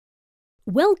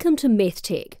Welcome to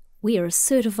MethTec. We are a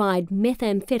certified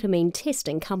methamphetamine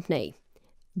testing company.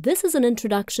 This is an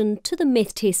introduction to the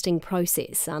meth testing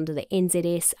process under the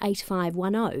NZS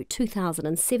 8510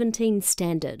 2017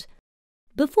 standard.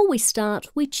 Before we start,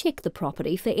 we check the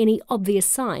property for any obvious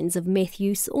signs of meth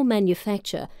use or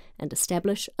manufacture and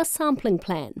establish a sampling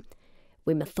plan.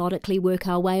 We methodically work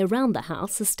our way around the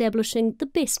house, establishing the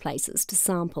best places to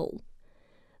sample.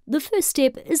 The first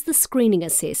step is the screening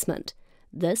assessment.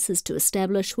 This is to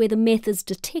establish whether meth is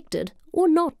detected or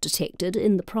not detected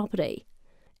in the property.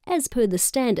 As per the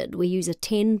standard, we use a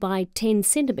 10 by 10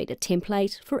 centimetre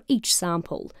template for each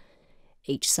sample.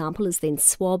 Each sample is then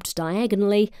swabbed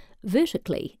diagonally,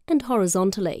 vertically and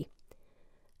horizontally.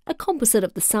 A composite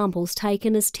of the samples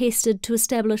taken is tested to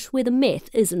establish whether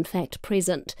meth is in fact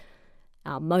present.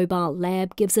 Our mobile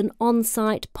lab gives an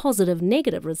on-site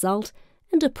positive-negative result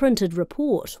and a printed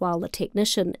report while the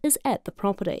technician is at the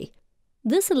property.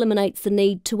 This eliminates the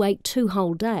need to wait 2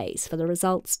 whole days for the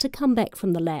results to come back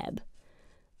from the lab.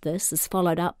 This is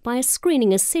followed up by a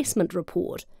screening assessment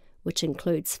report, which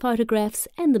includes photographs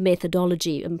and the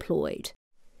methodology employed.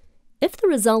 If the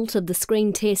result of the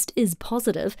screen test is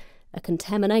positive, a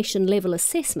contamination level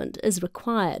assessment is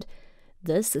required.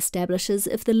 This establishes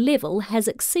if the level has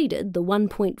exceeded the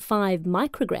 1.5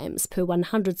 micrograms per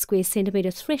 100 square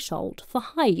centimetre threshold for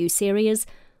high-use areas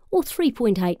or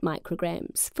 3.8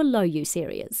 micrograms for low-use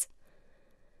areas.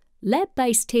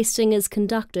 Lab-based testing is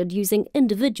conducted using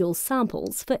individual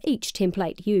samples for each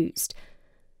template used.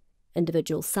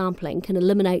 Individual sampling can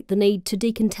eliminate the need to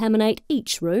decontaminate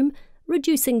each room,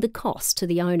 reducing the cost to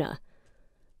the owner.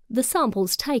 The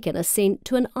samples taken are sent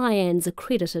to an IANZ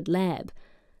accredited lab.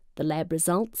 The lab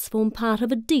results form part of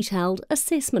a detailed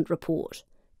assessment report.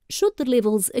 Should the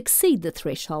levels exceed the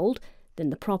threshold, then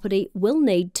the property will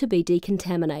need to be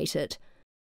decontaminated.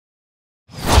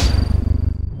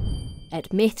 At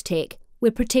MethTec,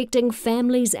 we're protecting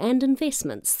families and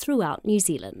investments throughout New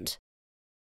Zealand.